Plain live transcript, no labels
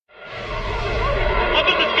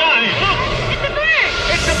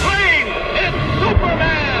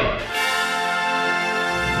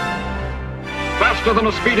faster than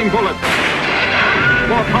a speeding bullet,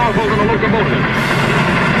 more powerful than a locomotive.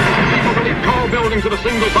 People believe tall buildings at a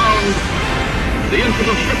single bound. The infant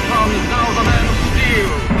of Krypton is now the Man of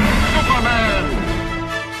Steel, Superman.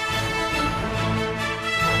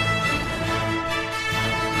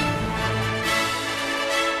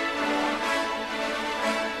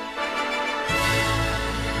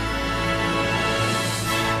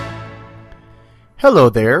 Hello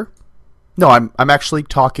there. No, I'm actually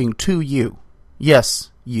talking to you. Yes,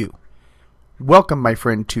 you. Welcome, my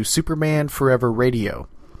friend, to Superman Forever Radio.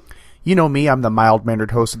 You know me, I'm the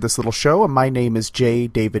mild-mannered host of this little show, and my name is J.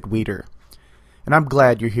 David Weeder. And I'm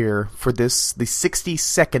glad you're here for this, the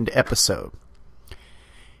 62nd episode.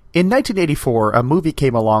 In 1984, a movie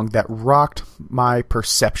came along that rocked my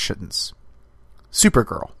perceptions.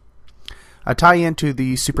 Supergirl. A tie-in to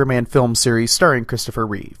the Superman film series starring Christopher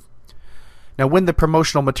Reeve. Now, when the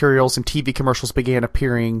promotional materials and TV commercials began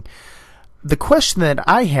appearing, the question that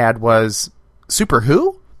I had was, Super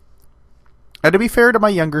who? And to be fair to my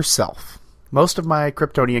younger self, most of my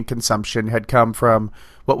Kryptonian consumption had come from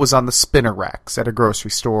what was on the spinner racks at a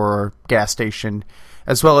grocery store or gas station,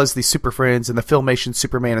 as well as the Super Friends and the Filmation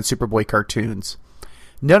Superman and Superboy cartoons.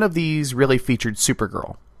 None of these really featured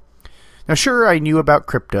Supergirl. Now, sure, I knew about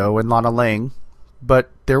Krypto and Lana Lang,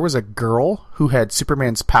 but there was a girl who had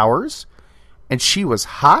Superman's powers? And she was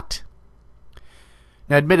hot?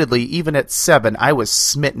 Now, admittedly, even at 7, I was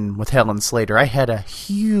smitten with Helen Slater. I had a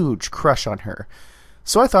huge crush on her.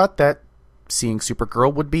 So I thought that seeing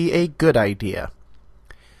Supergirl would be a good idea.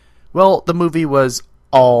 Well, the movie was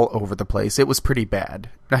all over the place. It was pretty bad.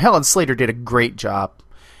 Now, Helen Slater did a great job.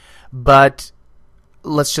 But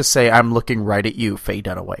let's just say I'm looking right at you, Faye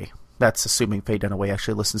Dunaway. That's assuming Faye Dunaway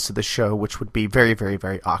actually listens to the show, which would be very, very,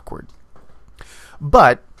 very awkward.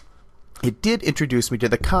 But it did introduce me to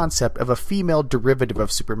the concept of a female derivative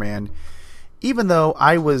of Superman, even though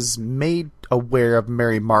I was made aware of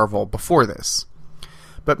Mary Marvel before this.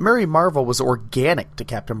 But Mary Marvel was organic to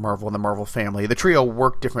Captain Marvel and the Marvel family. The trio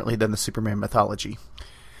worked differently than the Superman mythology.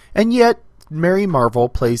 And yet, Mary Marvel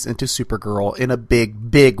plays into Supergirl in a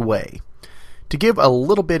big, big way. To give a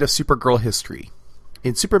little bit of Supergirl history,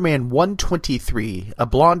 in Superman 123, a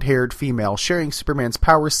blonde-haired female sharing Superman's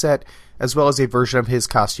power set as well as a version of his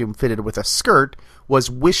costume fitted with a skirt,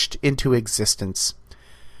 was wished into existence.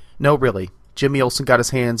 No, really. Jimmy Olsen got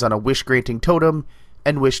his hands on a wish-granting totem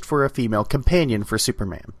and wished for a female companion for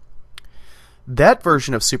Superman. That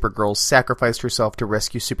version of Supergirl sacrificed herself to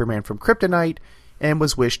rescue Superman from kryptonite and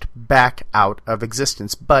was wished back out of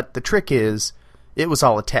existence. But the trick is, it was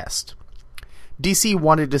all a test. DC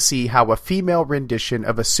wanted to see how a female rendition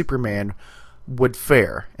of a Superman would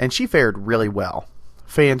fare, and she fared really well.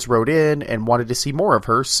 Fans wrote in and wanted to see more of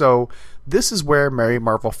her, so this is where Mary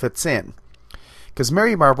Marvel fits in. Because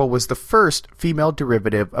Mary Marvel was the first female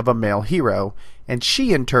derivative of a male hero, and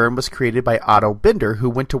she in turn was created by Otto Binder, who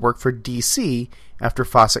went to work for DC after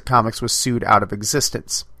Fawcett Comics was sued out of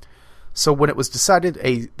existence. So when it was decided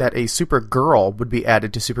that a Supergirl would be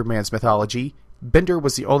added to Superman's mythology, Binder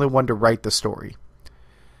was the only one to write the story.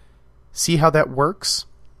 See how that works?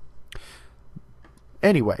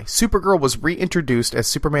 Anyway, Supergirl was reintroduced as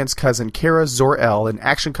Superman's cousin Kara Zor-El in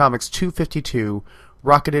Action Comics 252,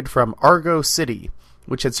 rocketed from Argo City,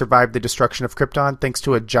 which had survived the destruction of Krypton thanks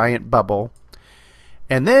to a giant bubble.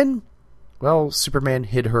 And then, well, Superman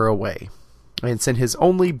hid her away and sent his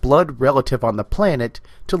only blood relative on the planet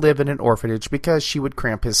to live in an orphanage because she would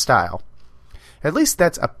cramp his style. At least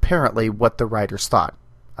that's apparently what the writers thought,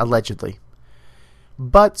 allegedly.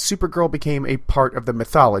 But Supergirl became a part of the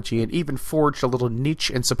mythology and even forged a little niche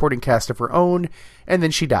and supporting cast of her own, and then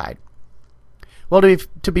she died. Well,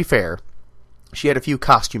 to be fair, she had a few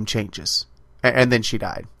costume changes, and then she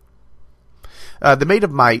died. The Maid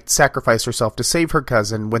of Might sacrificed herself to save her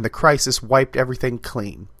cousin when the Crisis wiped everything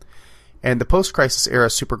clean. And the post-Crisis era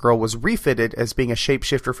Supergirl was refitted as being a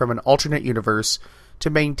shapeshifter from an alternate universe to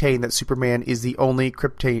maintain that Superman is the only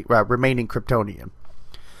remaining Kryptonian.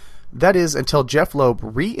 That is until Jeff Loeb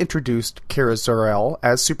reintroduced Kara Zor-El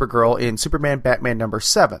as Supergirl in Superman Batman number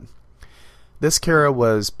 7. This Kara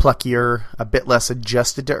was pluckier, a bit less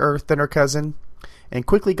adjusted to Earth than her cousin, and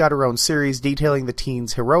quickly got her own series detailing the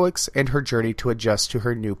teen's heroics and her journey to adjust to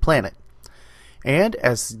her new planet. And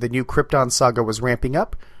as the new Krypton saga was ramping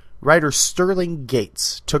up, writer Sterling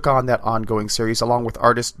Gates took on that ongoing series along with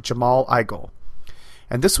artist Jamal Igle.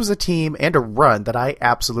 And this was a team and a run that I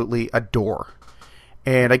absolutely adore.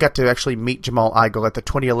 And I got to actually meet Jamal Igle at the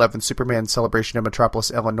 2011 Superman celebration in Metropolis,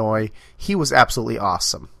 Illinois. He was absolutely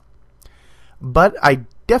awesome. But I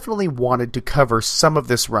definitely wanted to cover some of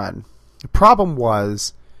this run. The problem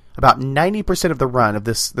was, About 90% of the run of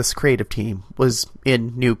this creative team was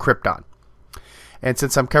in New Krypton. And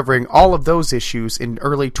since I'm covering all of those issues in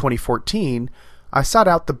early 2014, I sought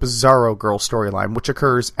out the Bizarro Girl storyline, which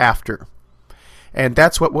occurs after. And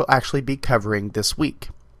that's what we'll actually be covering this week.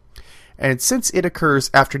 And since it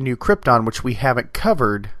occurs after New Krypton, which we haven't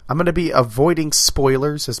covered, I'm going to be avoiding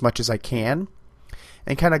spoilers as much as I can,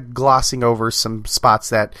 and kind of glossing over some spots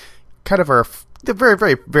that kind of are the very,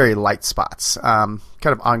 very, very light spots, kind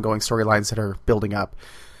of ongoing storylines that are building up.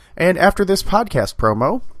 And after this podcast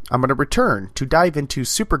promo, I'm going to return to dive into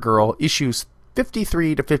Supergirl issues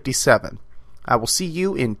 53 to 57. I will see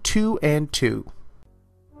you in 2 and 2.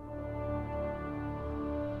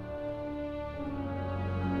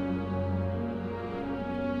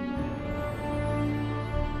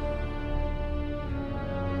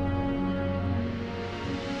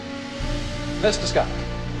 Mr. Scott,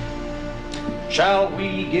 shall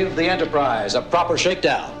we give the Enterprise a proper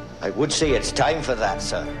shakedown? I would say it's time for that,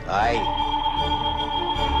 sir. Aye.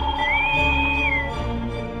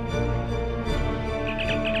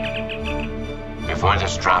 Before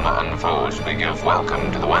this drama unfolds, we give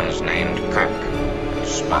welcome to the ones named Kirk and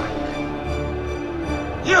Spock.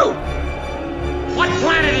 You! What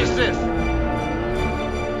planet is this?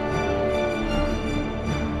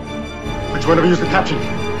 Which one of you is the captain?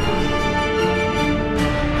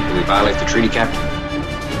 Did we violate the treaty, Captain?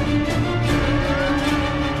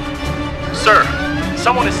 Sir,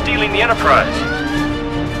 someone is stealing the Enterprise.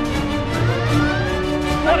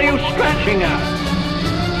 What are you scratching at?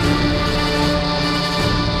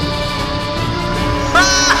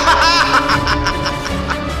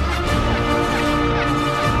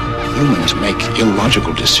 Humans make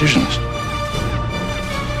illogical decisions.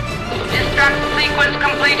 Destruct sequence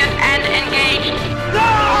completed and engaged.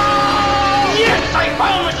 No! Yes, I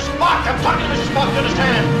found Mrs. Spock. I'm talking to Mrs. Spock, you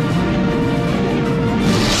understand?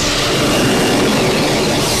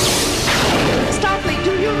 Starfleet,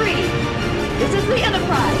 do you read? This is the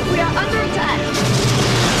Enterprise. We are under attack.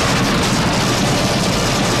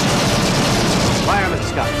 Fire, Mr.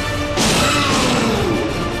 Scott.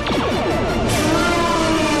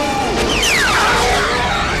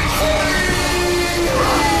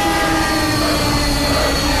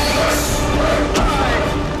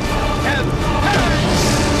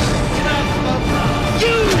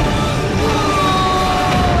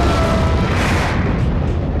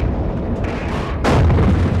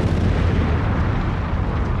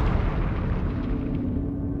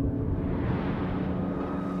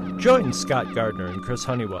 Join Scott Gardner and Chris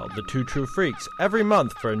Honeywell, the two true freaks, every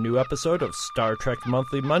month for a new episode of Star Trek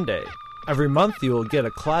Monthly Monday. Every month you will get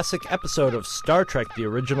a classic episode of Star Trek the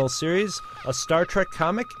Original Series, a Star Trek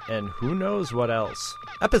comic, and who knows what else.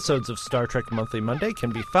 Episodes of Star Trek Monthly Monday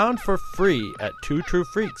can be found for free at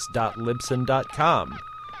twotruefreaks.libsyn.com.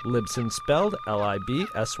 Libsyn spelled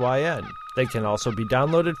Libsyn. They can also be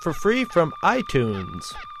downloaded for free from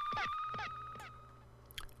iTunes.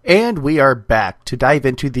 And we are back to dive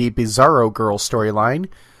into the Bizarro Girl storyline,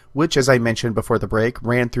 which, as I mentioned before the break,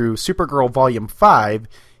 ran through Supergirl Volume 5,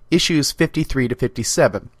 issues 53 to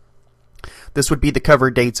 57. This would be the cover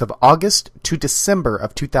dates of August to December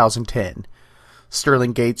of 2010.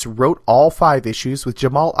 Sterling Gates wrote all 5 issues, with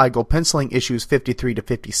Jamal Igle penciling issues 53 to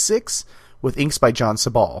 56, with inks by John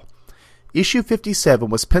Sabal. Issue 57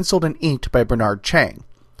 was penciled and inked by Bernard Chang.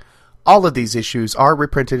 All of these issues are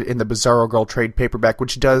reprinted in the Bizarro Girl trade paperback,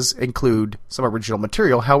 which does include some original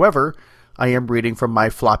material. However, I am reading from my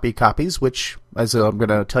floppy copies, which, as I'm going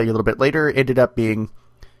to tell you a little bit later, ended up being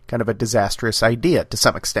kind of a disastrous idea to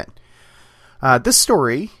some extent. This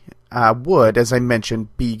story would, as I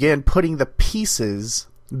mentioned, begin putting the pieces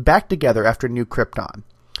back together after New Krypton.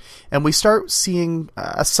 And we start seeing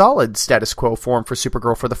a solid status quo form for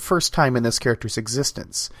Supergirl for the first time in this character's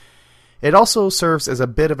existence. It also serves as a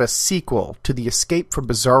bit of a sequel to the Escape from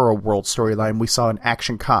Bizarro World storyline we saw in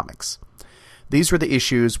Action Comics. These were the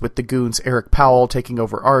issues with the goons Eric Powell taking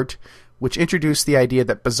over art, which introduced the idea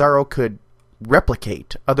that Bizarro could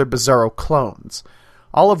replicate other Bizarro clones,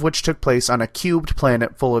 all of which took place on a cubed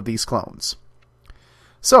planet full of these clones.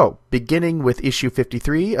 So, beginning with issue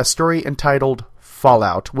 53, a story entitled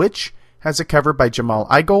Fallout, which has a cover by Jamal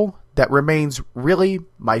Igle that remains really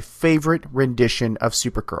my favorite rendition of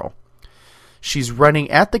Supergirl. She's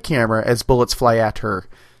running at the camera as bullets fly at her.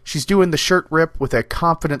 She's doing the shirt rip with a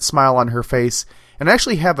confident smile on her face, and I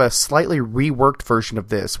actually have a slightly reworked version of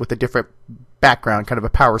this with a different background, kind of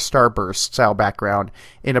a Power Starburst style background,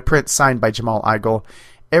 in a print signed by Jamal Igle.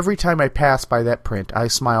 Every time I pass by that print, I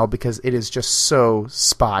smile because it is just so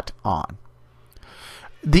spot on.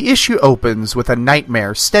 The issue opens with a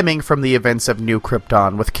nightmare stemming from the events of New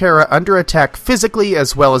Krypton, with Kara under attack physically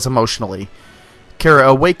as well as emotionally. Kara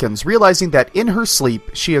awakens, realizing that in her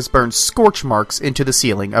sleep she has burned scorch marks into the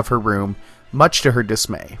ceiling of her room, much to her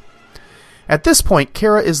dismay. At this point,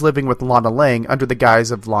 Kara is living with Lana Lang under the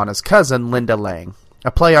guise of Lana's cousin, Linda Lang,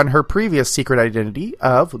 a play on her previous secret identity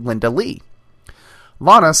of Linda Lee.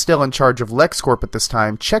 Lana, still in charge of LexCorp at this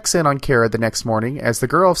time, checks in on Kara the next morning as the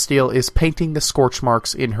Girl of Steel is painting the scorch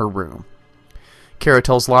marks in her room. Kara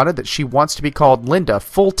tells Lana that she wants to be called Linda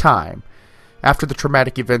full-time. After the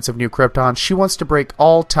traumatic events of New Krypton, she wants to break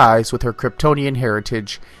all ties with her Kryptonian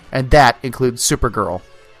heritage, and that includes Supergirl.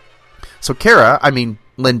 So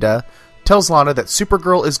Linda, tells Lana that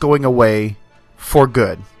Supergirl is going away for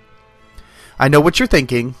good. I know what you're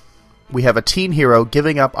thinking. We have a teen hero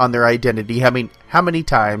giving up on their identity. I mean, how many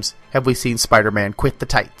times have we seen Spider-Man quit the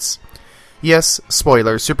tights? Yes,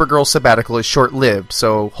 spoiler, Supergirl's sabbatical is short-lived,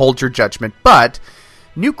 so hold your judgment. But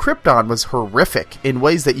New Krypton was horrific in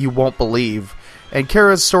ways that you won't believe, and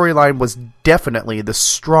Kara's storyline was definitely the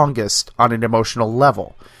strongest on an emotional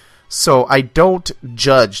level. So I don't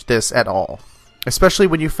judge this at all, especially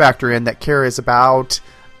when you factor in that Kara is about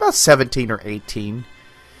 17 or 18.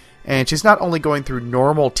 And she's not only going through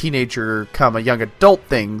normal teenager come a young adult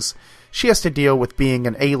things, she has to deal with being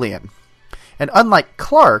an alien. And unlike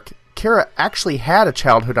Clark, Kara actually had a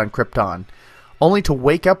childhood on Krypton, only to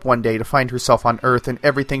wake up one day to find herself on Earth and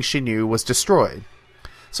everything she knew was destroyed.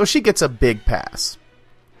 So she gets a big pass.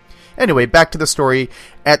 Anyway, back to the story.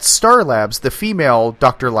 At Star Labs, the female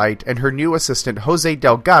Dr. Light and her new assistant Jose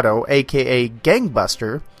Delgado, aka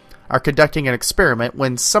Gangbuster, are conducting an experiment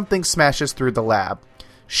when something smashes through the lab,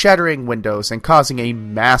 shattering windows and causing a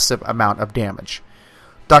massive amount of damage.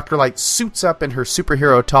 Dr. Light suits up in her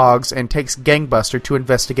superhero togs and takes Gangbuster to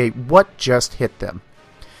investigate what just hit them.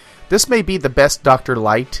 This may be the best Dr.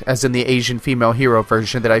 Light, as in the Asian female hero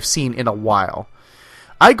version, that I've seen in a while.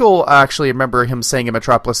 I actually remember him saying in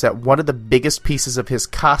Metropolis that one of the biggest pieces of his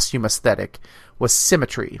costume aesthetic was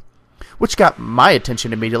symmetry, which got my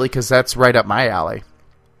attention immediately because that's right up my alley.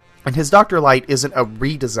 And his Dr. Light isn't a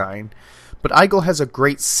redesign, but Eigel has a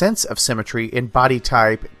great sense of symmetry in body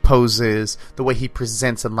type, poses, the way he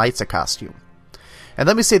presents and lights a costume. And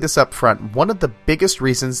let me say this up front, one of the biggest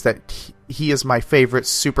reasons that he is my favorite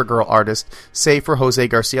Supergirl artist, save for Jose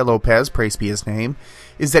Garcia Lopez, praise be his name,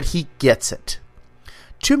 is that he gets it.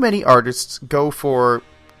 Too many artists go for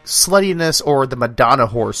sluttiness or the Madonna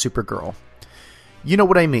whore Supergirl. You know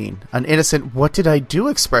what I mean, an innocent what did I do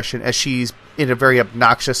expression as she's in a very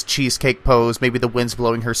obnoxious cheesecake pose, maybe the wind's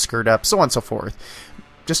blowing her skirt up, so on and so forth.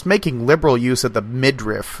 Just making liberal use of the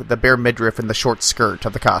midriff, the bare midriff and the short skirt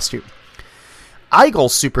of the costume.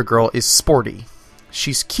 Eigel's Supergirl is sporty.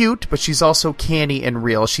 She's cute, but she's also canny and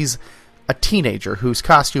real. She's a teenager whose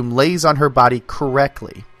costume lays on her body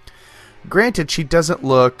correctly. Granted, she doesn't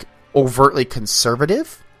look overtly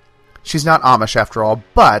conservative. She's not Amish after all,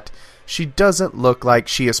 but she doesn't look like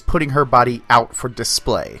she is putting her body out for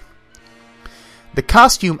display. The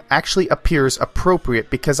costume actually appears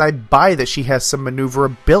appropriate because I buy that she has some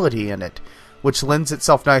maneuverability in it, which lends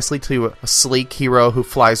itself nicely to a sleek hero who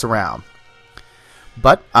flies around.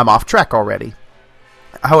 But I'm off track already.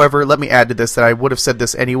 However, let me add to this that I would have said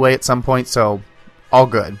this anyway at some point, so all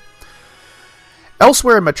good.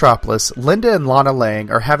 Elsewhere in Metropolis, Linda and Lana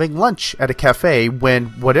Lang are having lunch at a cafe when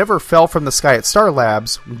whatever fell from the sky at Star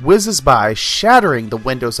Labs whizzes by, shattering the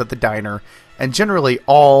windows of the diner and generally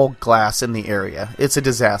all glass in the area. It's a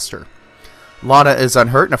disaster. Lana is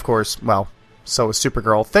unhurt, and of course, well, so is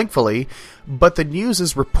Supergirl, thankfully, but the news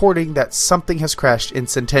is reporting that something has crashed in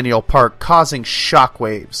Centennial Park, causing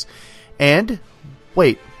shockwaves. And,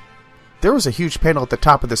 wait, there was a huge panel at the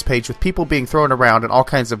top of this page with people being thrown around and all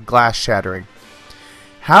kinds of glass shattering.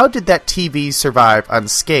 How did that TV survive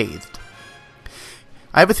unscathed?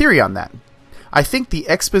 I have a theory on that. I think the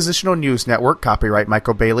Expositional News Network, copyright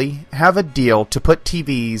Michael Bailey, have a deal to put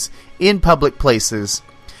TVs in public places,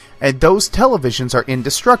 and those televisions are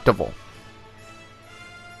indestructible.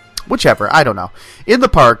 Whichever, I don't know. In the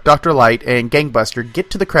park, Dr. Light and Gangbuster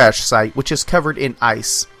get to the crash site, which is covered in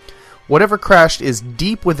ice. Whatever crashed is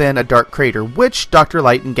deep within a dark crater, which Dr.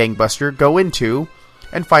 Light and Gangbuster go into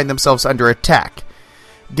and find themselves under attack.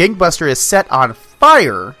 Gangbuster is set on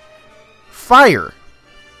fire,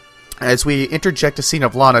 as we interject a scene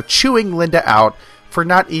of Lana chewing Linda out for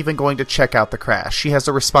not even going to check out the crash. She has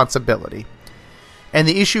a responsibility. And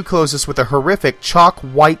the issue closes with a horrific chalk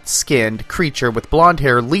white-skinned creature with blonde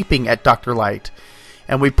hair leaping at Dr. Light.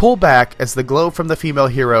 And we pull back as the glow from the female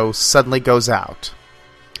hero suddenly goes out.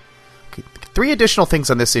 Okay, 3 additional things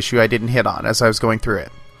on this issue I didn't hit on as I was going through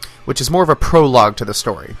it. which is more of a prologue to the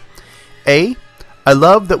story. A, I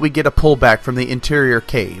love that we get a pullback from the interior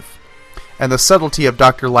cave, and the subtlety of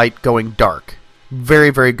Dr. Light going dark. Very,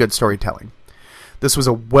 very good storytelling. This was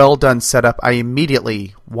a well-done setup. I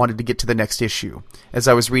immediately wanted to get to the next issue, as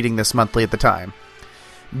I was reading this monthly at the time.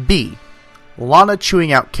 B, Lana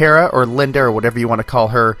chewing out Kara, or Linda, or whatever you want to call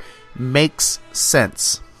her, makes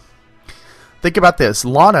sense. Think about this.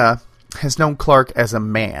 Lana has known Clark as a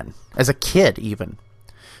man, as a kid even.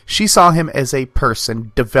 She saw him as a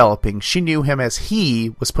person developing. She knew him as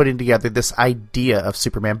he was putting together this idea of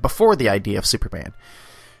Superman before the idea of Superman.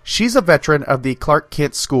 She's a veteran of the Clark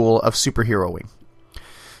Kent school of superheroing.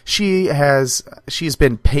 She's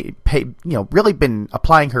been really been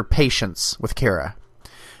applying her patience with Kara,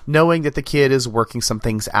 knowing that the kid is working some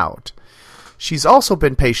things out. She's also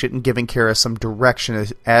been patient in giving Kara some direction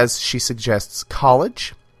as she suggests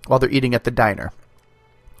college while they're eating at the diner.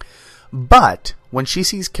 But when she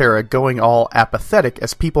sees Kara going all apathetic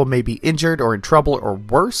as people may be injured or in trouble or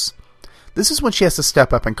worse, this is when she has to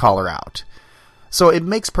step up and call her out. So it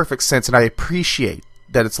makes perfect sense, and I appreciate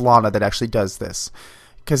that it's Lana that actually does this.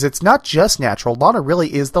 Because it's not just natural, Lana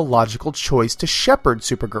really is the logical choice to shepherd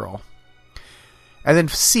Supergirl. And then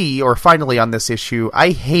C, or finally on this issue, I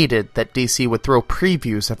hated that DC would throw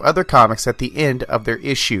previews of other comics at the end of their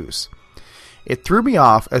issues. It threw me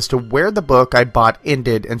off as to where the book I bought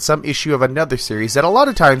ended and some issue of another series that a lot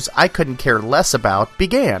of times I couldn't care less about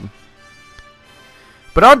began.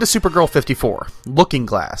 But on to Supergirl 54, Looking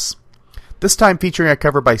Glass. This time featuring a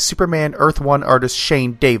cover by Superman Earth 1 artist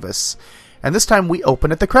Shane Davis. And this time we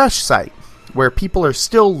open at the crash site, where people are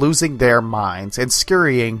still losing their minds and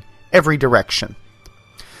scurrying every direction.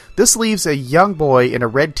 This leaves a young boy in a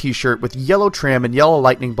red t-shirt with yellow trim and yellow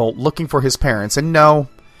lightning bolt looking for his parents. And no,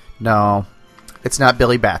 it's not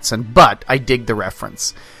Billy Batson, but I dig the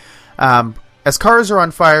reference. As cars are on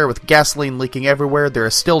fire with gasoline leaking everywhere, there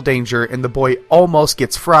is still danger, and the boy almost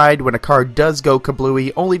gets fried when a car does go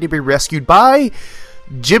kablooey, only to be rescued by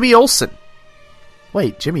Jimmy Olsen.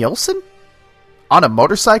 Wait, Jimmy Olsen? On a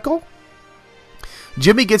motorcycle?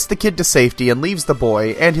 Jimmy gets the kid to safety and leaves the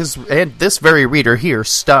boy and this very reader here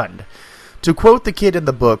stunned. To quote the kid in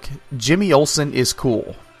the book, Jimmy Olsen is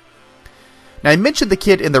cool. Now, I mentioned the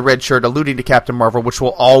kid in the red shirt alluding to Captain Marvel, which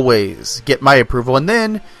will always get my approval, and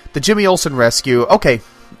then the Jimmy Olsen rescue. Okay,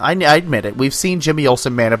 I admit it. We've seen Jimmy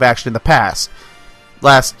Olsen Man of Action in the past.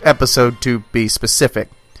 Last episode, to be specific.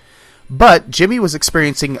 But Jimmy was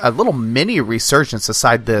experiencing a little mini resurgence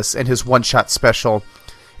aside this and his one-shot special.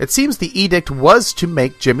 It seems the edict was to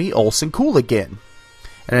make Jimmy Olsen cool again.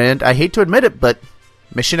 And I hate to admit it, but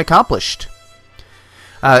mission accomplished.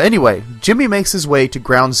 Anyway, Jimmy makes his way to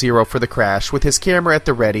Ground Zero for the crash with his camera at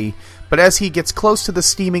the ready, but as he gets close to the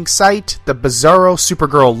steaming site, the Bizarro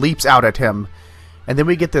Supergirl leaps out at him. And then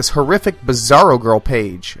we get this horrific Bizarro Girl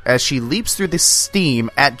page as she leaps through the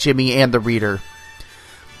steam at Jimmy and the reader.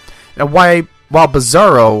 Now, while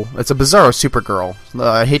Bizarro, it's a Bizarro Supergirl.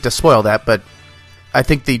 I hate to spoil that, but I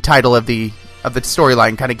think the title of the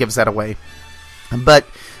storyline kind of gives that away. But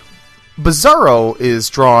Bizarro is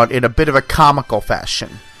drawn in a bit of a comical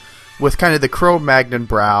fashion, with kind of the Cro-Magnon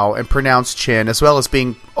brow and pronounced chin, as well as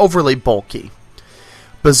being overly bulky.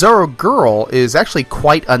 Bizarro Girl is actually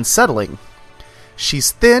quite unsettling.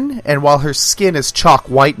 She's thin, and while her skin is chalk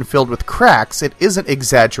white and filled with cracks, it isn't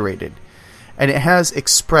exaggerated. And it has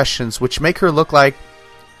expressions which make her look like,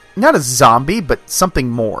 not a zombie, but something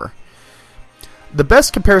more. The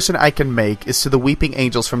best comparison I can make is to the Weeping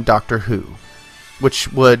Angels from Doctor Who, which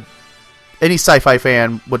any sci-fi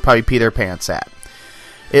fan would probably pee their pants at.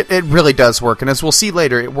 It really does work, and as we'll see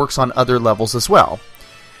later, it works on other levels as well.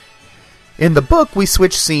 In the book, we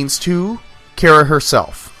switch scenes to Kara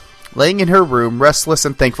herself, laying in her room, restless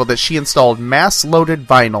and thankful that she installed mass-loaded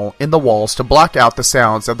vinyl in the walls to block out the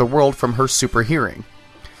sounds of the world from her super hearing.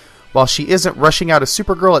 While she isn't rushing out as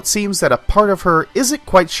Supergirl, it seems that a part of her isn't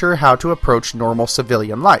quite sure how to approach normal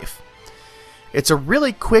civilian life. It's a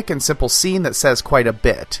really quick and simple scene that says quite a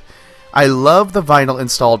bit. I love the vinyl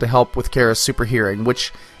installed to help with Kara's super hearing,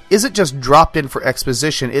 which isn't just dropped in for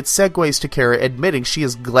exposition, it segues to Kara admitting she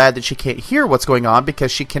is glad that she can't hear what's going on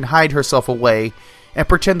because she can hide herself away and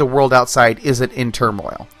pretend the world outside isn't in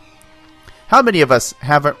turmoil. How many of us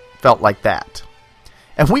haven't felt like that?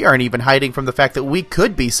 And we aren't even hiding from the fact that we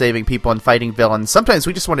could be saving people and fighting villains. Sometimes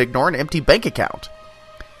we just want to ignore an empty bank account.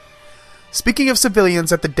 Speaking of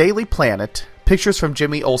civilians at the Daily Planet, pictures from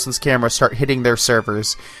Jimmy Olsen's camera start hitting their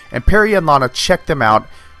servers, and Perry and Lana check them out,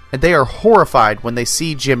 and they are horrified when they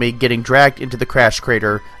see Jimmy getting dragged into the crash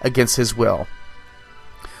crater against his will.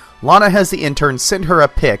 Lana has the intern send her a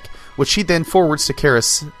pic, which she then forwards to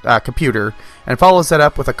Kara's computer, and follows that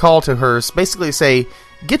up with a call to hers, basically say,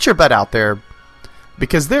 get your butt out there,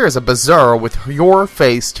 because there is a Bizarro with your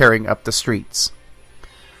face tearing up the streets.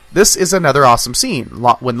 This is another awesome scene.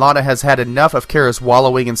 When Lana has had enough of Kara's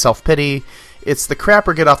wallowing in self-pity, it's the crap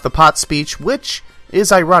or get off the pot speech, which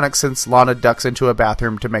is ironic since Lana ducks into a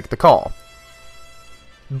bathroom to make the call.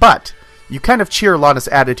 But you kind of cheer Lana's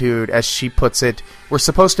attitude, as she puts it, we're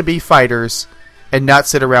supposed to be fighters and not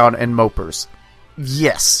sit around and mopers.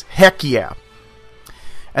 Yes, heck yeah.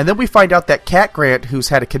 And then we find out that Cat Grant, who's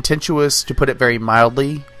had a contentious, to put it very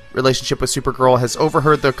mildly, relationship with Supergirl, has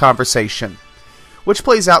overheard the conversation, which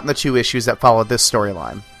plays out in the 2 issues that follow this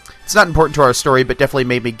storyline. It's not important to our story, but definitely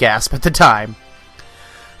made me gasp at the time.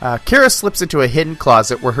 Kara slips into a hidden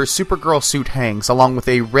closet where her Supergirl suit hangs, along with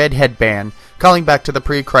a red headband, calling back to the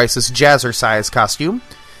pre-crisis Jazzercise costume.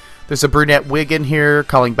 There's a brunette wig in here,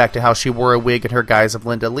 calling back to how she wore a wig in her guise of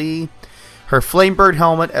Linda Lee. Her Flamebird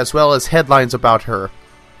helmet, as well as headlines about her.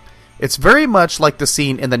 It's very much like the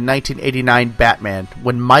scene in the 1989 Batman,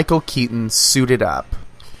 when Michael Keaton suited up.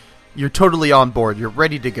 You're totally on board, you're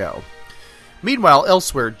ready to go. Meanwhile,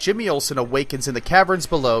 elsewhere, Jimmy Olsen awakens in the caverns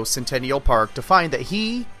below Centennial Park to find that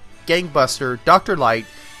he, Gangbuster, Dr. Light,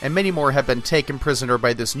 and many more have been taken prisoner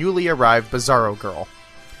by this newly arrived Bizarro girl.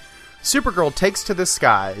 Supergirl takes to the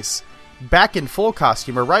skies, back in full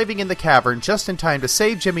costume, arriving in the cavern just in time to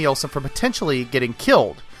save Jimmy Olsen from potentially getting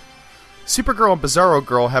killed. Supergirl and Bizarro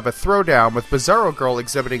Girl have a throwdown, with Bizarro Girl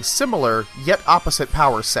exhibiting similar, yet opposite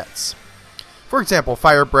power sets. For example,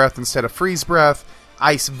 fire breath instead of freeze breath,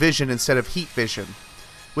 ice vision instead of heat vision,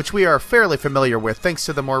 which we are fairly familiar with thanks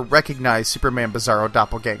to the more recognized Superman Bizarro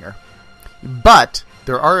doppelganger. But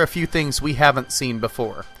there are a few things we haven't seen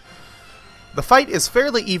before. The fight is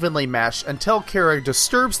fairly evenly matched until Kara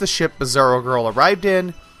disturbs the ship Bizarro Girl arrived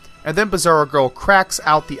in, and then Bizarro Girl cracks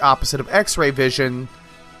out the opposite of X-ray vision,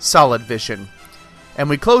 solid vision. And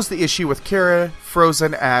we close the issue with Kara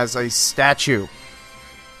frozen as a statue.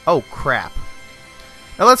 Oh crap.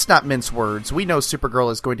 Now let's not mince words, we know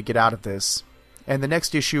Supergirl is going to get out of this, and the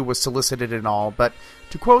next issue was solicited and all, but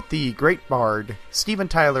to quote the great bard, Steven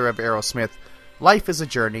Tyler of Aerosmith, life is a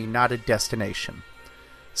journey, not a destination.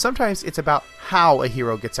 Sometimes it's about how a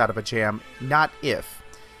hero gets out of a jam, not if.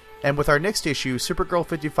 And with our next issue, Supergirl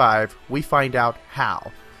 55, we find out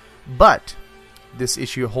how. But this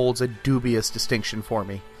issue holds a dubious distinction for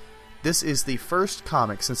me. This is the first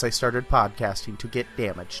comic since I started podcasting to get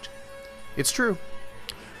damaged. It's true.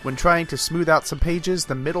 When trying to smooth out some pages,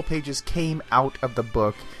 the middle pages came out of the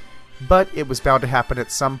book, but it was bound to happen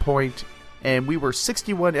at some point, and we were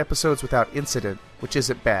 61 episodes without incident, which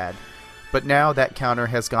isn't bad, but now that counter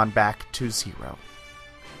has gone back to 0.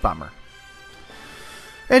 Bummer.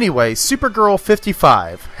 Anyway, Supergirl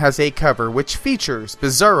 55 has a cover which features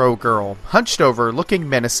Bizarro Girl, hunched over, looking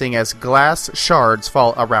menacing as glass shards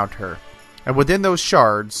fall around her, and within those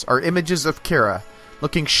shards are images of Kara,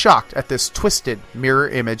 looking shocked at this twisted mirror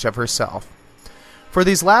image of herself. For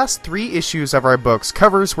these last 3 issues of our books,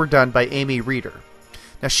 covers were done by Amy Reeder.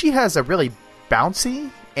 Now she has a really bouncy,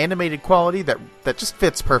 animated quality that just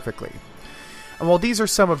fits perfectly. And while these are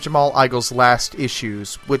some of Jamal Eigel's last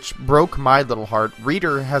issues, which broke my little heart,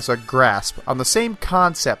 Reeder has a grasp on the same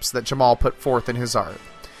concepts that Jamal put forth in his art.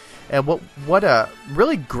 And what a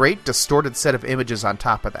really great distorted set of images on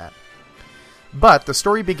top of that. But the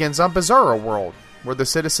story begins on Bizarro World, where the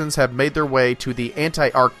citizens have made their way to the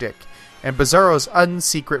Anti-Arctic and Bizarro's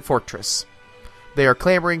unsecret fortress. They are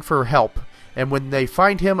clamoring for help, and when they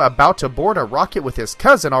find him about to board a rocket with his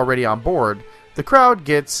cousin already on board, the crowd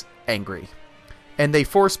gets angry. And they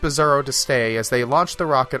force Bizarro to stay as they launch the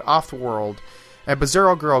rocket off the world, and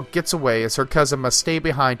Bizarro Girl gets away as her cousin must stay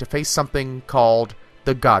behind to face something called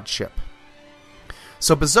the Godship.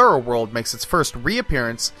 So Bizarro World makes its first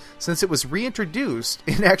reappearance since it was reintroduced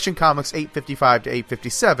in Action Comics 855 to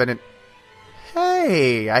 857, and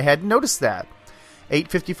hey, I hadn't noticed that.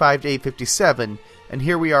 855 to 857, and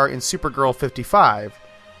here we are in Supergirl 55.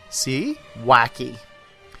 See? Wacky.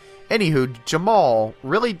 Anywho, Jamal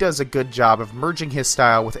really does a good job of merging his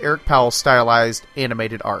style with Eric Powell's stylized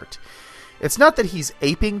animated art. It's not that he's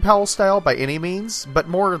aping Powell's style by any means, but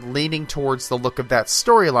more leaning towards the look of that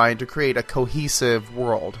storyline to create a cohesive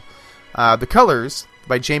world. The colors,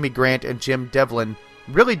 by Jamie Grant and Jim Devlin,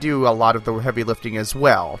 really do a lot of the heavy lifting as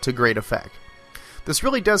well, to great effect. This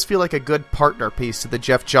really does feel like a good partner piece to the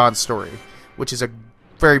Jeff Johns story, which is a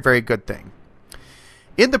very, very good thing.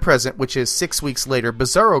 In the present, which is 6 weeks later,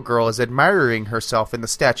 Bizarro Girl is admiring herself in the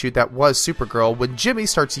statue that was Supergirl when Jimmy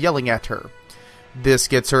starts yelling at her. This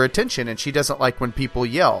gets her attention, and she doesn't like when people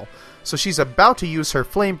yell. So she's about to use her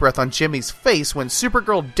flame breath on Jimmy's face when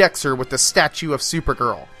Supergirl decks her with the statue of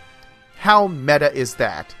Supergirl. How meta is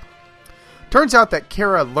that? Turns out that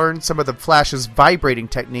Kara learned some of the Flash's vibrating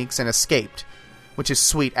techniques and escaped, which is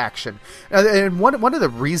sweet action. And one of the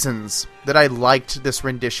reasons that I liked this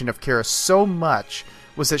rendition of Kara so much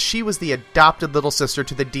was that she was the adopted little sister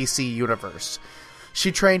to the DC universe.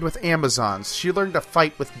 She trained with Amazons. She learned to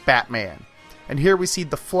fight with Batman. And here we see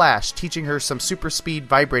the Flash teaching her some super speed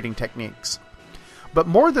vibrating techniques. But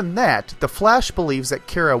more than that, the Flash believes that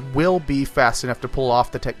Kara will be fast enough to pull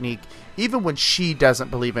off the technique even when she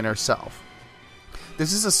doesn't believe in herself.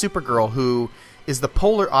 This is a Supergirl who is the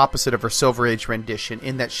polar opposite of her Silver Age rendition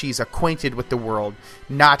in that she's acquainted with the world,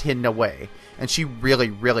 not hidden away, and she really,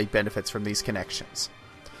 really benefits from these connections.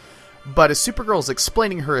 But as Supergirl is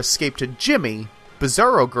explaining her escape to Jimmy,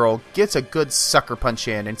 Bizarro Girl gets a good sucker punch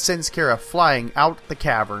in and sends Kara flying out the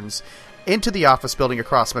caverns into the office building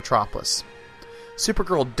across Metropolis.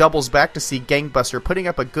 Supergirl doubles back to see Gangbuster putting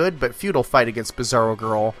up a good but futile fight against Bizarro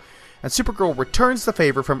Girl, and Supergirl returns the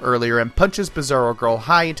favor from earlier and punches Bizarro Girl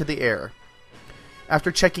high into the air.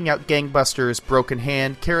 After checking out Gangbuster's broken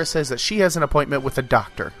hand, Kara says that she has an appointment with a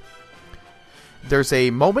doctor. This is a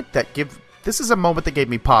moment that gave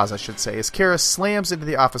me pause, I should say, as Kara slams into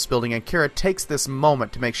the office building, and Kara takes this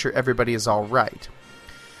moment to make sure everybody is alright.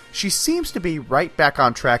 She seems to be right back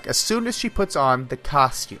on track as soon as she puts on the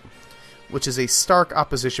costume, which is a stark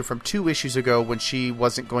opposition from 2 issues ago when she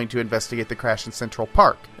wasn't going to investigate the crash in Centennial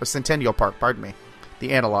Park,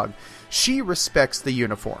 the analog. She respects the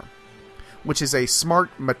uniform, which is a smart,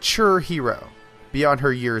 mature hero, beyond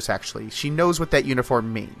her years actually. She knows what that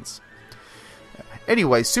uniform means.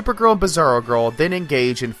 Anyway, Supergirl and Bizarro Girl then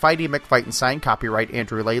engage in Fighty McFightenstein, copyright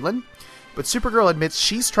Andrew Leyland, but Supergirl admits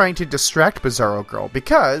she's trying to distract Bizarro Girl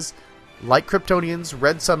because, like Kryptonians,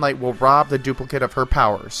 red sunlight will rob the duplicate of her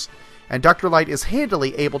powers, and Dr. Light is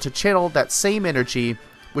handily able to channel that same energy,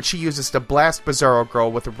 which she uses to blast Bizarro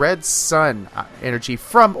Girl with red sun energy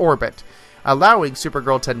from orbit, allowing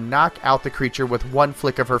Supergirl to knock out the creature with one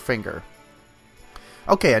flick of her finger.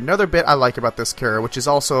 Okay, another bit I like about this Kara, which is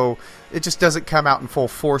also, it just doesn't come out in full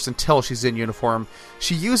force until she's in uniform.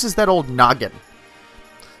 She uses that old noggin.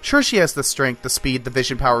 Sure, she has the strength, the speed, the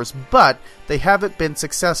vision powers, but they haven't been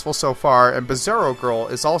successful so far, and Bizarro Girl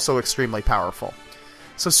is also extremely powerful.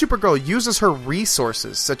 So Supergirl uses her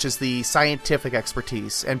resources, such as the scientific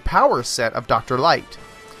expertise and power set of Dr. Light.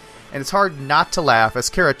 And it's hard not to laugh as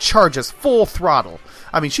Kara charges full throttle.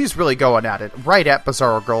 I mean, she's really going at it, right at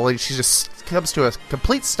Bizarro Girl, and she just comes to a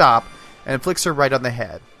complete stop and inflicts her right on the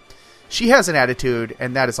head. She has an attitude,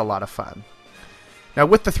 and that is a lot of fun. Now,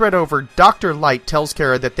 with the threat over, Dr. Light tells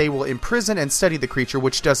Kara that they will imprison and study the creature,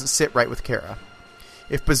 which doesn't sit right with Kara.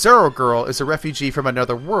 If Bizarro Girl is a refugee from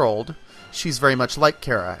another world, she's very much like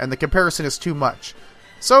Kara, and the comparison is too much.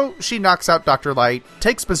 So, she knocks out Dr. Light,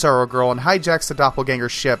 takes Bizarro Girl, and hijacks the doppelganger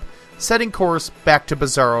ship, setting course back to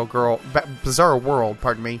Bizarro World,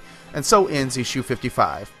 and so ends issue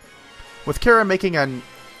 55. With Kara making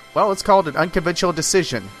it's called an unconventional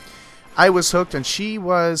decision. I was hooked, and she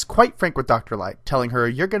was quite frank with Dr. Light, telling her,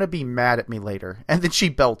 "You're going to be mad at me later," and then she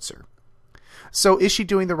belts her. So is she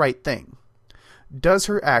doing the right thing? Does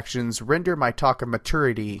her actions render my talk of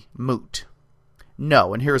maturity moot?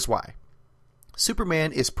 No, and here's why.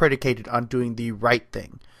 Superman is predicated on doing the right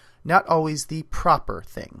thing, not always the proper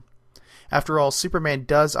thing. After all, Superman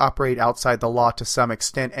does operate outside the law to some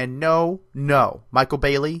extent, and no, Michael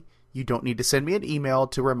Bailey, you don't need to send me an email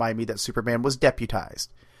to remind me that Superman was deputized.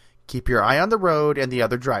 Keep your eye on the road and the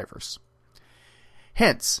other drivers.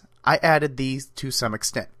 Hence, I added these to some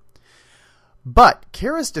extent. But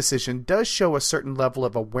Kara's decision does show a certain level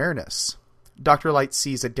of awareness. Dr. Light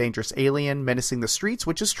sees a dangerous alien menacing the streets,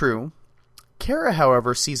 which is true. Kara,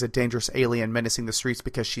 however, sees a dangerous alien menacing the streets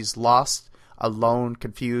because she's lost, alone,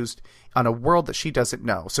 confused, on a world that she doesn't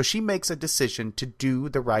know. So she makes a decision to do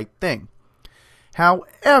the right thing.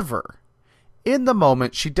 However, in the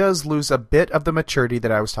moment, she does lose a bit of the maturity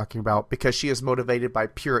that I was talking about because she is motivated by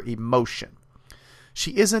pure emotion.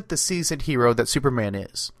 She isn't the seasoned hero that Superman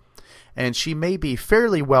is. And she may be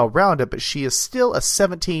fairly well-rounded, but she is still a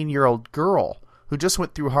 17-year-old girl who just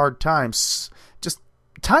went through hard times. Just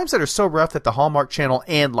times that are so rough that the Hallmark Channel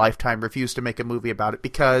and Lifetime refused to make a movie about it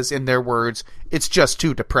because, in their words, it's just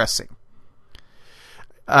too depressing.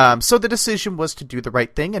 So the decision was to do the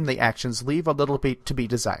right thing, and the actions leave a little bit to be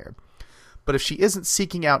desired. But if she isn't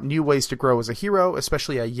seeking out new ways to grow as a hero,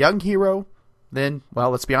 especially a young hero, then, well,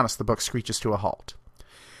 let's be honest, the book screeches to a halt.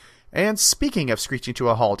 And speaking of screeching to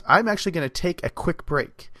a halt, I'm actually going to take a quick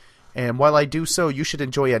break. And while I do so, you should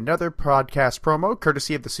enjoy another podcast promo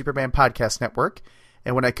courtesy of the Superman Podcast Network.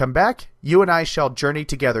 And when I come back, you and I shall journey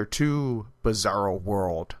together to Bizarro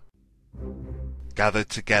World. Gathered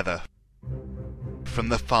together from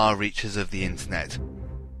the far reaches of the internet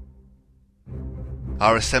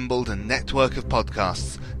are assembled a network of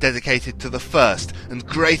podcasts dedicated to the first and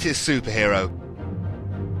greatest superhero,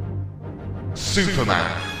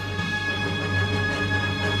 Superman.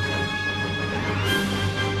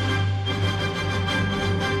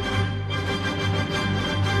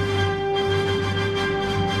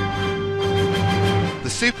 The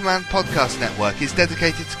Superman Podcast Network is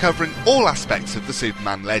dedicated to covering all aspects of the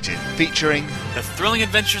Superman legend, featuring The Thrilling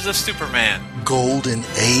Adventures of Superman, Golden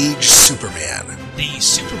Age Superman, the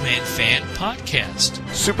Superman Fan Podcast,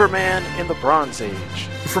 Superman in the Bronze Age,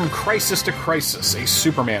 From Crisis to Crisis, a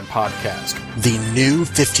Superman podcast, The New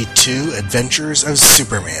 52 Adventures of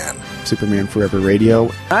Superman, Superman Forever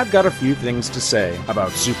Radio. I've got a few things to say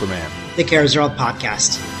about Superman. The Cares World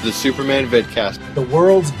Podcast, the Superman Vidcast, the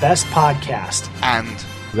world's best podcast, and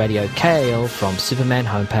Radio KL from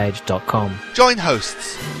SupermanHomepage.com. Join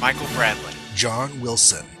hosts Michael Bradley, John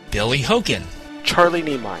Wilson, Billy Hogan, Charlie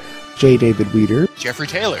Niemeyer, J. David Weeder, Jeffrey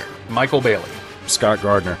Taylor, Michael Bailey, Scott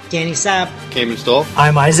Gardner, Danny Sapp, Cayman Stoll.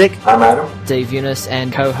 I'm Isaac. I'm Adam. Dave Eunice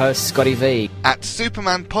and co-host Scotty V. At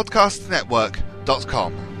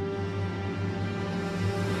SupermanPodcastNetwork.com.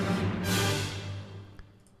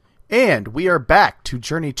 And we are back to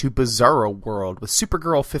journey to Bizarro World with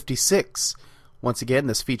Supergirl 56. Once again,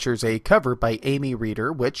 this features a cover by Amy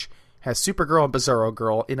Reeder, which has Supergirl and Bizarro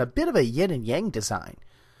Girl in a bit of a yin and yang design.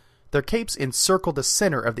 Their capes encircle the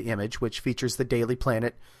center of the image, which features the Daily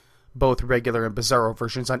Planet, both regular and Bizarro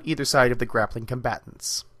versions on either side of the grappling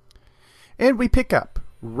combatants. And we pick up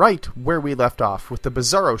right where we left off with the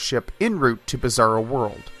Bizarro ship en route to Bizarro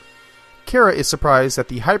World. Kara is surprised that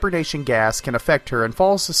the hibernation gas can affect her and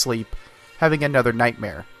falls asleep, having another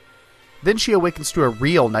nightmare. Then she awakens to a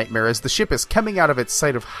real nightmare as the ship is coming out of its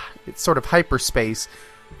sort of hyperspace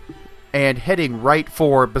and heading right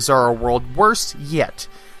for Bizarro World. Worse yet,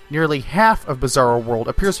 nearly half of Bizarro World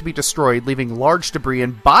appears to be destroyed, leaving large debris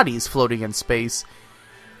and bodies floating in space.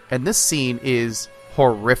 And this scene is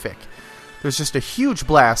horrific. There's just a huge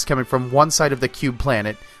blast coming from one side of the cube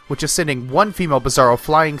planet, which is sending one female Bizarro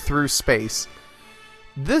flying through space.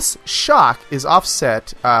 This shock is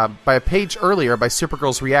offset by a page earlier by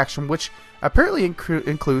Supergirl's reaction, which apparently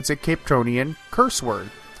includes a Kryptonian curse word.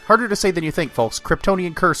 Harder to say than you think, folks.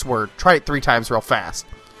 Kryptonian curse word. Try it 3 times real fast.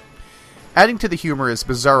 Adding to the humor is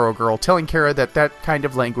Bizarro Girl telling Kara that kind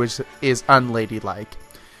of language is unladylike.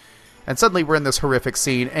 And suddenly we're in this horrific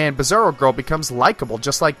scene, and Bizarro Girl becomes likable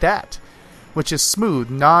just like that, which is smooth,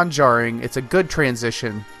 non-jarring. It's a good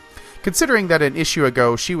transition. Considering that an issue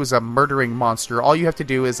ago she was a murdering monster, all you have to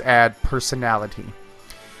do is add personality.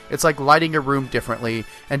 It's like lighting a room differently,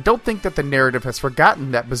 and don't think that the narrative has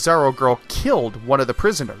forgotten that Bizarro Girl killed one of the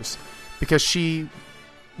prisoners. Because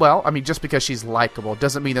just because she's likable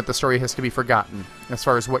doesn't mean that the story has to be forgotten, as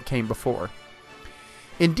far as what came before.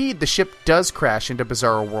 Indeed, the ship does crash into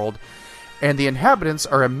Bizarro World, and the inhabitants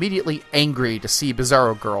are immediately angry to see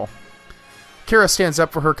Bizarro Girl. Kara stands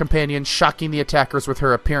up for her companion, shocking the attackers with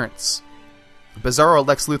her appearance. Bizarro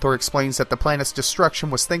Lex Luthor explains that the planet's destruction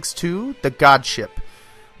was thanks to the God Ship,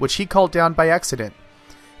 which he called down by accident.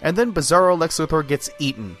 And then Bizarro Lex Luthor gets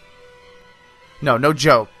eaten. No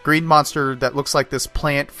joke. Green monster that looks like this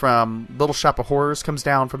plant from Little Shop of Horrors comes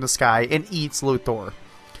down from the sky and eats Luthor.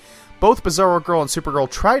 Both Bizarro Girl and Supergirl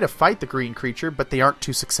try to fight the green creature, but they aren't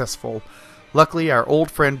too successful. Luckily, our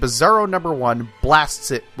old friend Bizarro number 1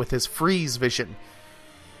 blasts it with his freeze vision.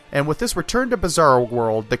 And with this return to Bizarro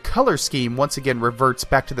World, the color scheme once again reverts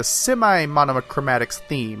back to the semi-monochromatic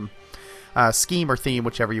theme. Scheme or theme,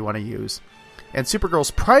 whichever you want to use. And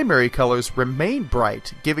Supergirl's primary colors remain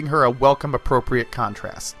bright, giving her a welcome appropriate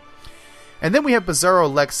contrast. And then we have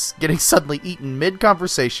Bizarro Lex getting suddenly eaten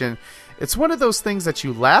mid-conversation. It's one of those things that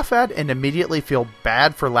you laugh at and immediately feel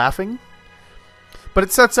bad for laughing. But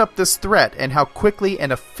it sets up this threat and how quickly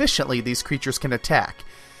and efficiently these creatures can attack.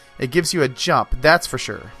 It gives you a jump, that's for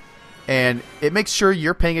sure. And it makes sure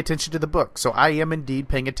you're paying attention to the book, so I am indeed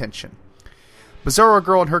paying attention. Bizarro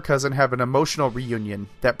Girl and her cousin have an emotional reunion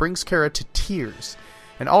that brings Kara to tears,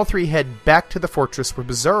 and all three head back to the fortress where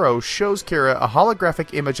Bizarro shows Kara a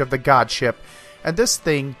holographic image of the God Ship, and this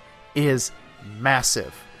thing is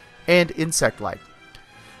massive and insect-like.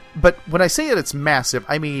 But when I say that it's massive,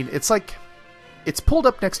 I mean it's like it's pulled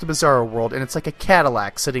up next to Bizarro World, and it's like a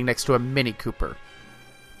Cadillac sitting next to a Mini Cooper.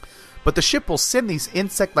 But the ship will send these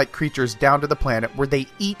insect-like creatures down to the planet where they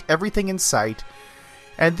eat everything in sight,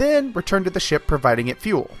 and then return to the ship providing it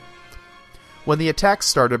fuel. When the attack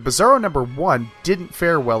started, Bizarro number 1 didn't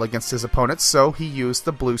fare well against his opponents, so he used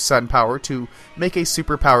the Blue Sun power to make a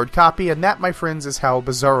super-powered copy, and that, my friends, is how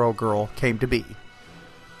Bizarro Girl came to be.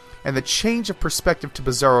 And the change of perspective to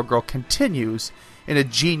Bizarro Girl continues in a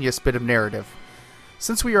genius bit of narrative.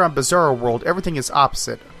 Since we are on Bizarro World, everything is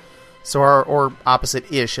opposite, or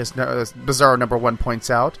opposite-ish, as Bizarro number 1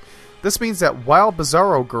 points out. This means that while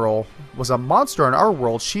Bizarro Girl was a monster in our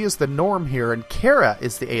world, she is the norm here, and Kara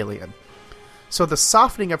is the alien. So the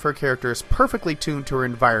softening of her character is perfectly tuned to her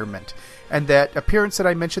environment, and that appearance that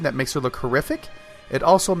I mentioned that makes her look horrific, it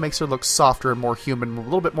also makes her look softer and more human, a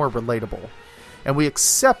little bit more relatable. And we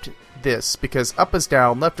accept this because up is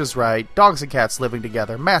down, left is right, dogs and cats living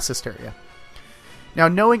together, mass hysteria. Now,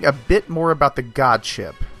 knowing a bit more about the God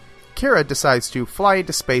Ship, Kara decides to fly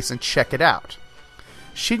into space and check it out.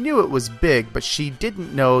 She knew it was big, but she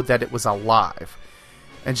didn't know that it was alive.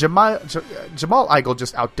 And Jamal Igle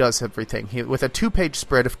just outdoes everything with a 2-page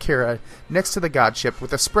spread of Kara next to the God Ship,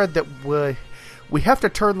 with a spread that we have to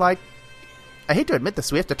turn like... I hate to admit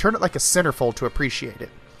this, we have to turn it like a centerfold to appreciate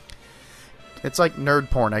it. It's like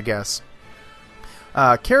nerd porn, I guess.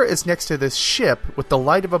 Kara is next to this ship with the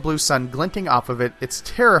light of a blue sun glinting off of it. It's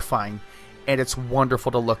terrifying, and it's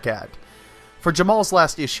wonderful to look at. For Jamal's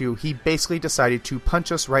last issue, he basically decided to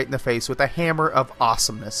punch us right in the face with a hammer of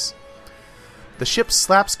awesomeness. The ship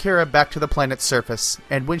slaps Kara back to the planet's surface,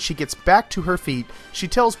 and when she gets back to her feet, she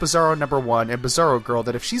tells Bizarro number 1 and Bizarro Girl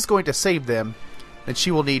that if she's going to save them, then she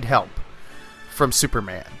will need help from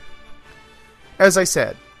Superman. As I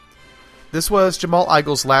said, this was Jamal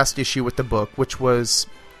Igle's last issue with the book, which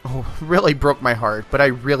really broke my heart, but I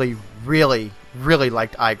really, really, really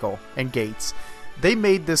liked Igle and Gates. They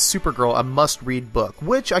made this Supergirl a must-read book,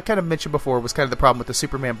 which I kind of mentioned before was kind of the problem with the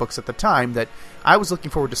Superman books at the time, that I was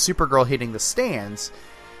looking forward to Supergirl hitting the stands,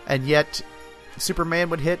 and yet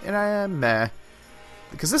Superman would hit, and meh.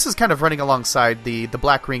 Because this is kind of running alongside the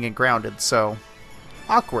Black Ring and Grounded, so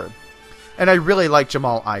awkward. And I really like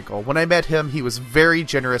Jamal Igle. When I met him, he was very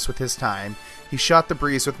generous with his time. He shot the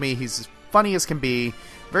breeze with me. He's as funny as can be,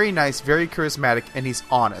 very nice, very charismatic, and he's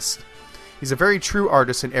honest. He's a very true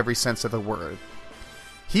artist in every sense of the word.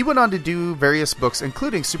 He went on to do various books,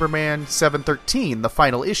 including Superman 713, the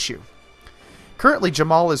final issue. Currently,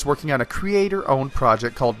 Jamal is working on a creator-owned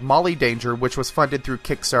project called Molly Danger, which was funded through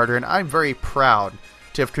Kickstarter, and I'm very proud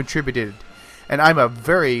to have contributed. And I'm a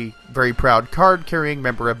very, very proud card-carrying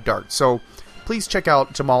member of DART, so please check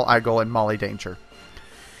out Jamal Igle and Molly Danger.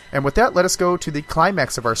 And with that, let us go to the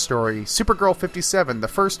climax of our story, Supergirl 57, the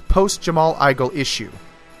first post-Jamal Igle issue.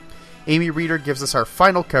 Amy Reeder gives us our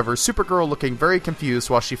final cover, Supergirl looking very confused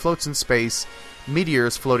while she floats in space,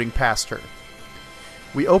 meteors floating past her.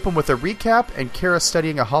 We open with a recap and Kara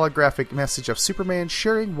studying a holographic message of Superman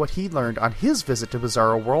sharing what he learned on his visit to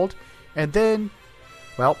Bizarro World, and then,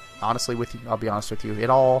 well, honestly with you, I'll be honest with you, it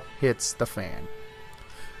all hits the fan.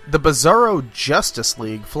 The Bizarro Justice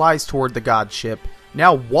League flies toward the God Ship,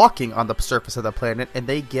 now walking on the surface of the planet, and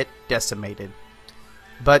they get decimated.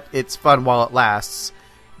 But it's fun while it lasts.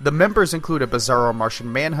 The members include a Bizarro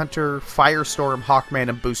Martian Manhunter, Firestorm, Hawkman,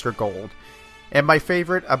 and Booster Gold. And my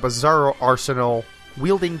favorite, a Bizarro Arsenal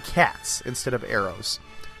wielding cats instead of arrows,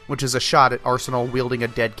 which is a shot at Arsenal wielding a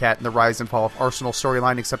dead cat in the Rise and Fall of Arsenal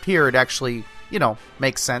storyline, except here it actually,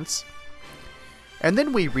 makes sense. And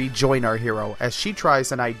then we rejoin our hero as she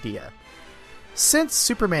tries an idea. Since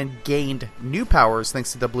Superman gained new powers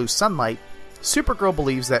thanks to the blue sunlight, Supergirl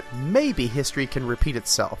believes that maybe history can repeat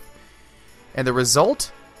itself. And the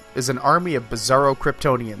result is an army of Bizarro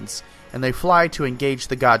Kryptonians, and they fly to engage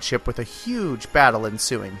the God Ship with a huge battle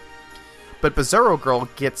ensuing. But Bizarro Girl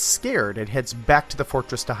gets scared and heads back to the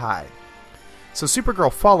fortress to hide. So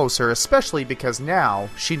Supergirl follows her, especially because now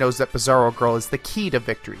she knows that Bizarro Girl is the key to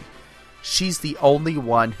victory. She's the only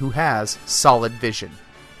one who has solid vision.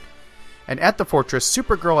 And at the fortress,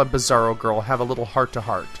 Supergirl and Bizarro Girl have a little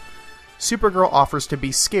heart-to-heart. Supergirl offers to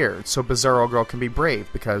be scared so Bizarro Girl can be brave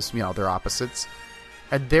because, they're opposites.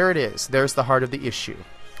 And there it is. There's the heart of the issue.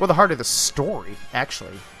 Well, the heart of the story,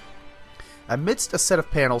 actually. Amidst a set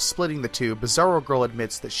of panels splitting the two, Bizarro Girl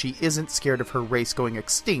admits that she isn't scared of her race going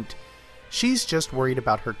extinct. She's just worried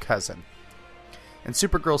about her cousin. And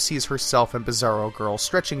Supergirl sees herself and Bizarro Girl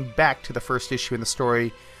stretching back to the first issue in the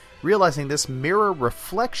story, realizing this mirror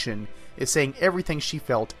reflection is saying everything she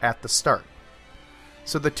felt at the start.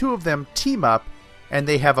 So the two of them team up, and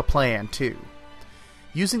they have a plan, too.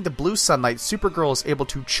 Using the blue sunlight, Supergirl is able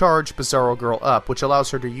to charge Bizarro Girl up, which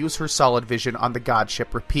allows her to use her solid vision on the God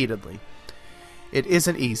Ship repeatedly. It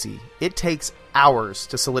isn't easy. It takes hours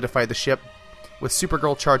to solidify the ship, with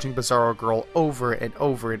Supergirl charging Bizarro Girl over and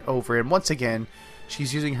over and over, and once again,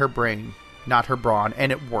 she's using her brain not her brawn,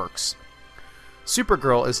 and it works.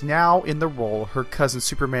 Supergirl is now in the role her cousin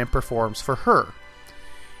Superman performs for her.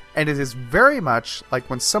 And it is very much like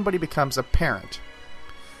when somebody becomes a parent.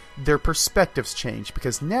 Their perspectives change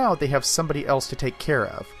because now they have somebody else to take care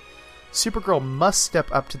of. Supergirl must step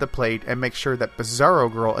up to the plate and make sure that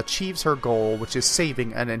Bizarro Girl achieves her goal, which is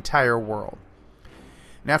saving an entire world.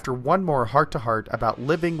 And after one more heart-to-heart about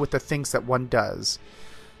living with the things that one does,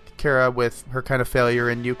 Kara with her kind of failure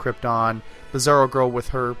in New Krypton, Bizarro Girl with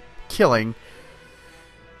her killing,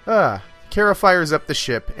 Kara fires up the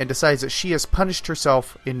ship and decides that she has punished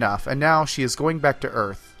herself enough, and now she is going back to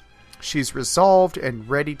Earth. She's resolved and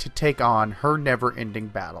ready to take on her never-ending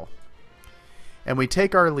battle. And we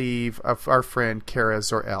take our leave of our friend Kara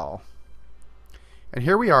Zor-El. And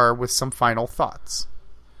here we are with some final thoughts.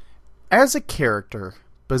 As a character,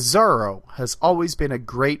 Bizarro has always been a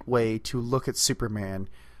great way to look at Superman,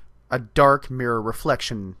 a dark mirror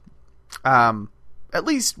reflection. At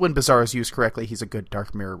least when Bizarro is used correctly, he's a good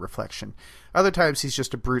dark mirror reflection. Other times he's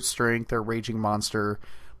just a brute strength or raging monster,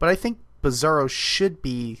 but I think Bizarro should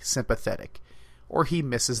be sympathetic, or he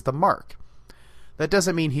misses the mark. That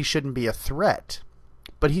doesn't mean he shouldn't be a threat,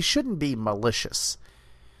 but he shouldn't be malicious.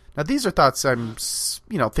 Now these are thoughts I'm,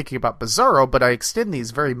 thinking about Bizarro, but I extend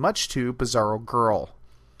these very much to Bizarro Girl.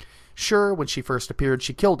 Sure, when she first appeared,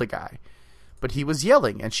 she killed a guy, but he was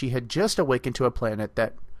yelling, and she had just awakened to a planet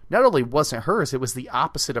that not only wasn't hers, it was the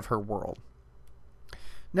opposite of her world.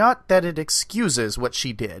 Not that it excuses what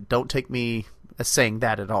she did. Don't take me as saying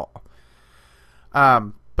that at all.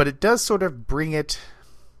 But it does sort of bring it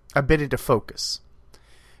a bit into focus.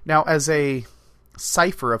 Now, as a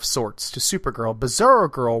cipher of sorts to Supergirl,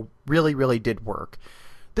 Bizarro Girl really, really did work.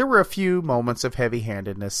 There were a few moments of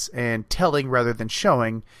heavy-handedness and telling rather than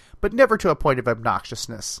showing, but never to a point of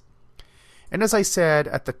obnoxiousness. And as I said,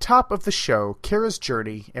 at the top of the show, Kara's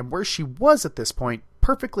journey and where she was at this point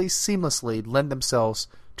perfectly seamlessly lend themselves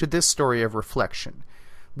to this story of reflection.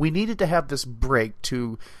 We needed to have this break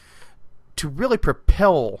to really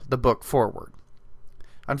propel the book forward.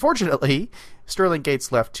 Unfortunately, Sterling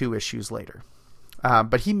Gates left 2 issues later.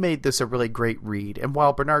 But he made this a really great read, and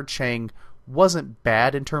while Bernard Chang wasn't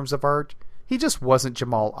bad in terms of art, he just wasn't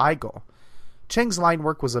Jamal Igle. Chang's line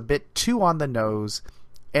work was a bit too on the nose,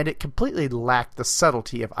 and it completely lacked the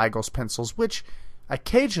subtlety of Igle's pencils, which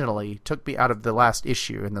occasionally took me out of the last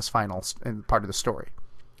issue in this final part of the story.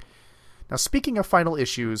 Now, speaking of final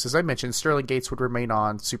issues, as I mentioned, Sterling Gates would remain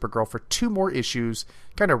on Supergirl for 2 more issues,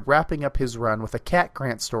 kind of wrapping up his run with a Cat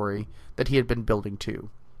Grant story that he had been building to.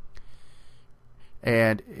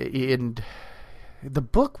 And the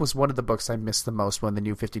book was one of the books I missed the most when the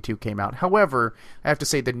New 52 came out. However, I have to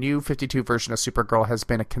say the New 52 version of Supergirl has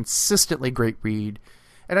been a consistently great read,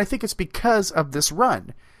 and I think it's because of this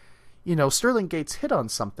run. Sterling Gates hit on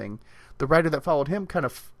something. The writer that followed him kind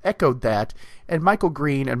of echoed that, and Michael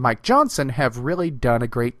Green and Mike Johnson have really done a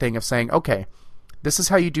great thing of saying, okay, this is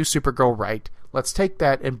how you do Supergirl right. Let's take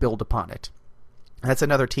that and build upon it. That's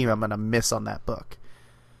another team I'm going to miss on that book.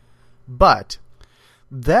 But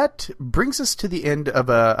that brings us to the end of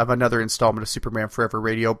another installment of Superman Forever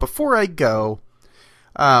Radio. Before I go,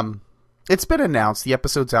 it's been announced, the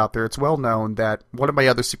episode's out there, it's well known that one of my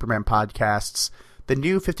other Superman podcasts, The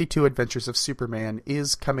New 52 Adventures of Superman,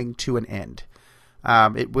 is coming to an end. I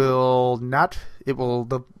guess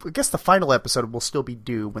the final episode will still be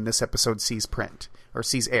due when this episode sees print, or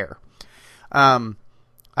sees air.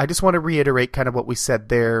 I just want to reiterate kind of what we said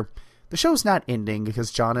there. The show's not ending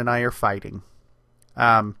because John and I are fighting.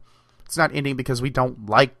 It's not ending because we don't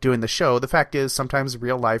like doing the show. The fact is, sometimes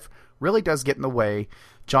real life really does get in the way.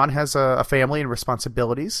 John has a family and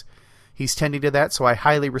responsibilities. He's tending to that, so I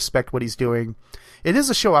highly respect what he's doing. It is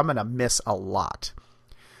a show I'm going to miss a lot.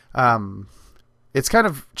 It's kind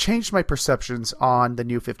of changed my perceptions on the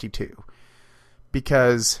New 52.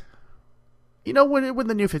 Because, when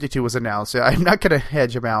the New 52 was announced, I'm not going to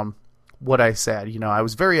hedge around what I said. I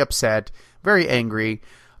was very upset, very angry.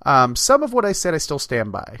 Some of what I said I still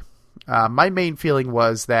stand by. My main feeling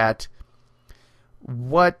was that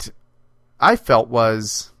what I felt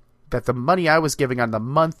was that the money I was giving on the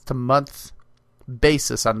month-to-month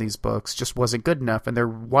basis on these books just wasn't good enough, and they're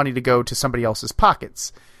wanting to go to somebody else's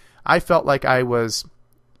pockets. I felt like I was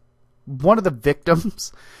one of the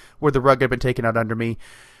victims where the rug had been taken out under me.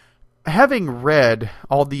 Having read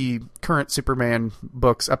all the current Superman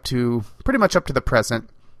books pretty much up to the present,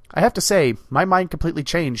 I have to say, my mind completely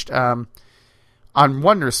changed on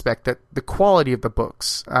one respect, that the quality of the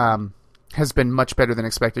books has been much better than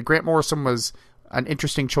expected. Grant Morrison was an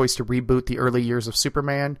interesting choice to reboot the early years of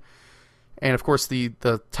Superman. And, of course,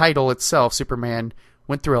 the title itself, Superman,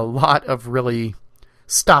 went through a lot of really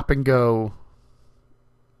stop and go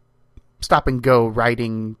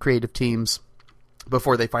writing creative teams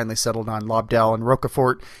before they finally settled on Lobdell and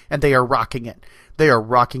Rocafort, and they are rocking it. They are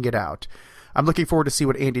rocking it out. I'm looking forward to see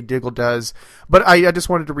what Andy Diggle does, but I just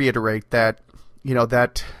wanted to reiterate that,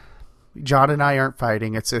 that John and I aren't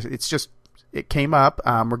fighting. It came up.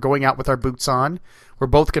 We're going out with our boots on. We're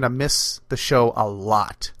both going to miss the show a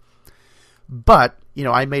lot. But,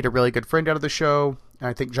 I made a really good friend out of the show, and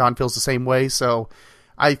I think John feels the same way, so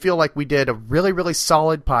I feel like we did a really, really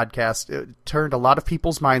solid podcast. It turned a lot of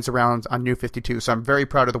people's minds around on New 52, so I'm very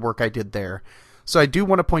proud of the work I did there. So I do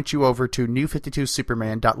want to point you over to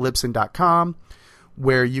new52superman.libsyn.com,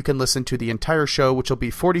 where you can listen to the entire show, which will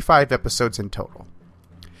be 45 episodes in total.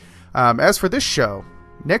 As for this show,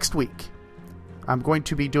 next week, I'm going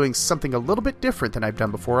to be doing something a little bit different than I've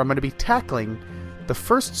done before. I'm going to be tackling the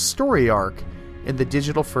first story arc in the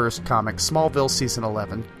Digital First comic, Smallville Season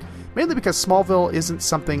 11. Mainly because Smallville isn't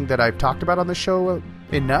something that I've talked about on the show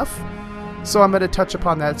enough. So I'm going to touch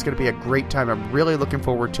upon that. It's going to be a great time. I'm really looking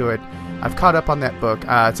forward to it. I've caught up on that book.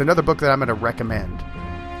 It's another book that I'm going to recommend.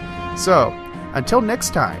 So, until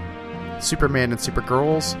next time, Superman and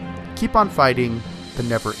Supergirls, keep on fighting the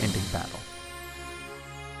never-ending battle.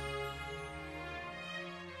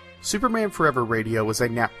 Superman Forever Radio is a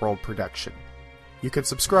Natworld production. You can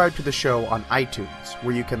subscribe to the show on iTunes,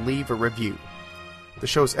 where you can leave a review. The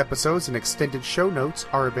show's episodes and extended show notes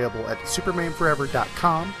are available at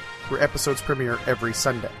supermanforever.com, where episodes premiere every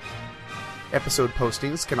Sunday. Episode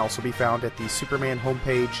postings can also be found at the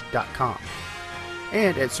supermanhomepage.com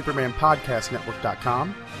and at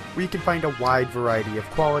supermanpodcastnetwork.com, where you can find a wide variety of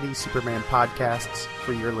quality Superman podcasts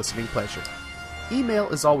for your listening pleasure. Email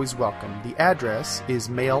is always welcome. The address is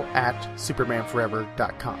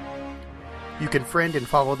mail@supermanforever.com. You can friend and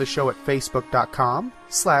follow the show at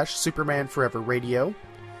facebook.com/SupermanForeverRadio,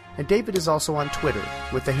 and David is also on Twitter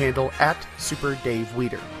with the handle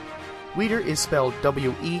 @SuperDaveWeeder. Weeder is spelled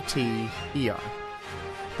W-E-T-E-R.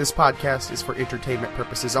 This podcast is for entertainment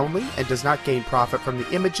purposes only and does not gain profit from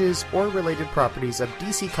the images or related properties of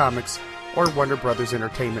DC Comics or Warner Brothers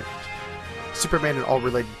Entertainment. Superman and all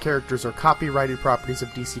related characters are copyrighted properties of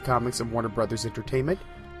DC Comics and Warner Brothers Entertainment.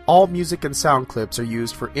 All music and sound clips are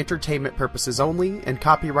used for entertainment purposes only, and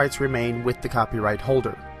copyrights remain with the copyright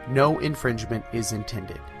holder. No infringement is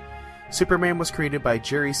intended. Superman was created by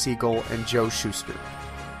Jerry Siegel and Joe Shuster.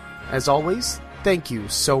 As always, thank you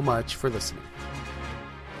so much for listening.